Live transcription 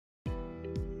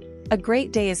A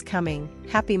great day is coming,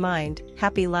 happy mind,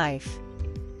 happy life.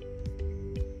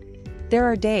 There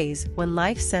are days when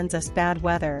life sends us bad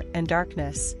weather and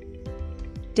darkness.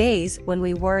 Days when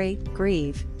we worry,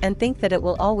 grieve, and think that it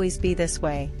will always be this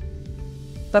way.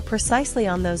 But precisely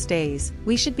on those days,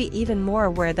 we should be even more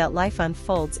aware that life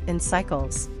unfolds in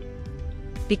cycles.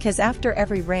 Because after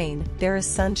every rain, there is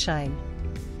sunshine.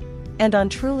 And on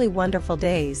truly wonderful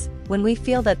days, when we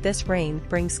feel that this rain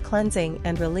brings cleansing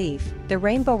and relief, the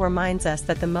rainbow reminds us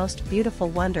that the most beautiful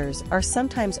wonders are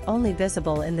sometimes only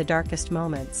visible in the darkest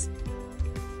moments.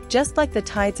 Just like the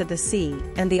tides of the sea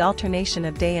and the alternation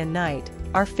of day and night,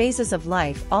 our phases of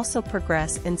life also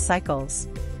progress in cycles.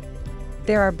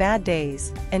 There are bad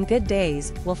days, and good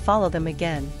days will follow them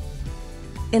again.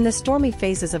 In the stormy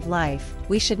phases of life,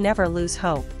 we should never lose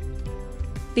hope.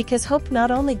 Because hope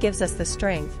not only gives us the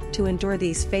strength to endure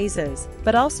these phases,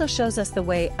 but also shows us the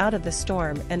way out of the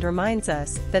storm and reminds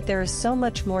us that there is so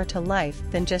much more to life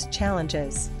than just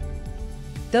challenges.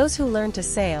 Those who learn to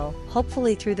sail,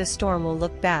 hopefully through the storm, will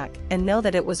look back and know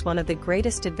that it was one of the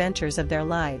greatest adventures of their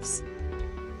lives.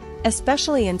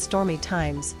 Especially in stormy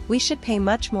times, we should pay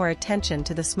much more attention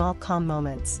to the small calm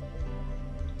moments.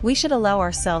 We should allow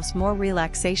ourselves more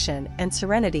relaxation and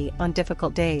serenity on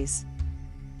difficult days.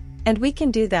 And we can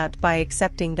do that by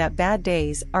accepting that bad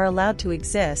days are allowed to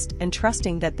exist and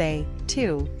trusting that they,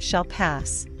 too, shall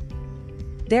pass.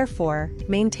 Therefore,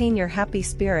 maintain your happy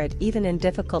spirit even in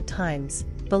difficult times,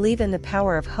 believe in the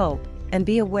power of hope, and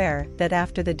be aware that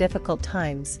after the difficult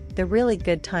times, the really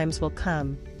good times will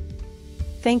come.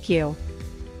 Thank you.